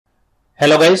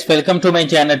Hello guys, welcome to my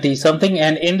channel Teach Something,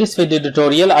 and in this video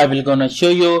tutorial I will gonna show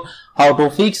you how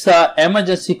to fix a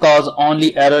emergency cause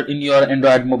only error in your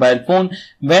Android mobile phone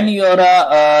when your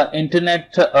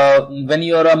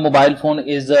mobile phone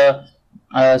is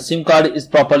SIM card is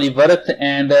properly worked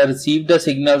and received the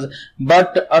signals,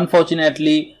 but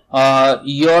unfortunately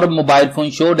your mobile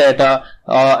phone show data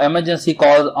emergency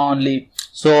cause only.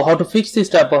 So how to fix this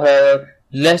type of error?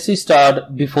 Let's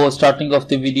start. Before starting of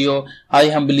the video, I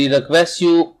humbly request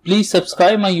you please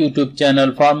subscribe my YouTube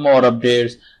channel for more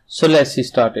updates. So let's get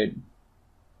started.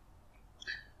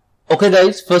 Okay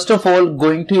guys, first of all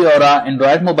going to your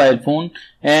Android mobile phone,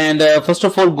 and first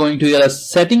of all going to your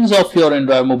settings of your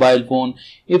Android mobile phone.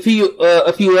 If you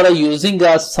are using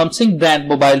a Samsung brand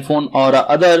mobile phone or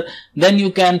other, then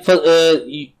you can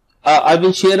I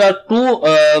will share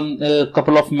two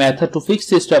couple of methods to fix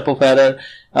this type of error.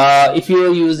 If you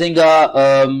are using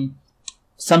a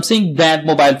Samsung brand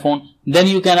mobile phone, then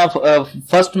you can have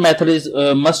first method is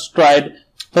must try.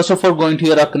 First of all, going to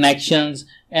your connections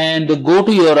and go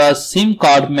to your SIM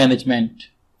card management.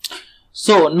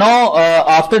 So now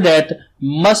after that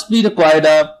must be required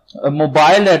a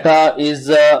mobile data is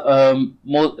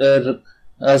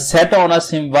set on a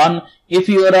SIM 1. If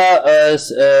you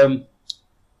are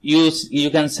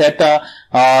you can set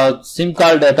a SIM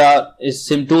card data is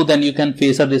SIM 2, then you can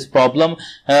face this problem,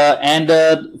 and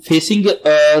facing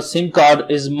SIM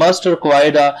card is must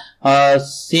required a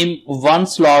SIM 1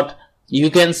 slot.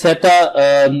 You can set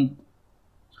a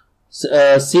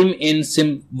SIM in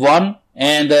SIM 1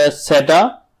 and set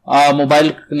a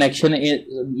mobile connection in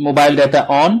mobile data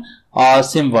on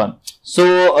SIM 1.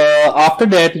 So after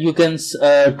that you can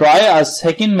try a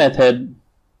second method.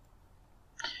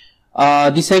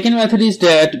 The second method is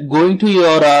that going to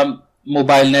your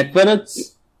mobile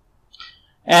networks,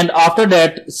 and after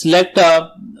that select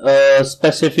a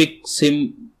specific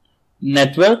SIM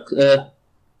network.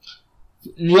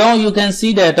 Now you can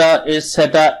see data is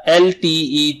set a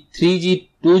LTE 3G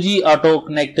 2G auto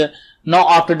connect. Now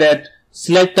after that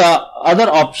select other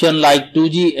option like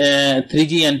 2G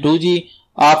 3G and 2G.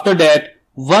 After that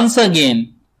once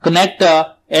again connect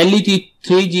a LTE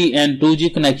 3G and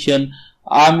 2G connection.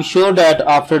 I'm sure that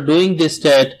after doing this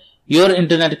that your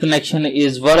internet connection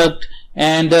is worked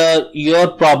and your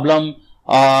problem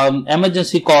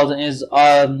emergency cause is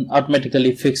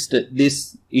automatically fixed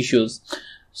these issues.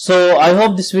 So I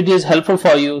hope this video is helpful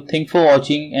for you. Thanks for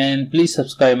watching, and please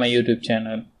subscribe my YouTube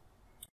channel.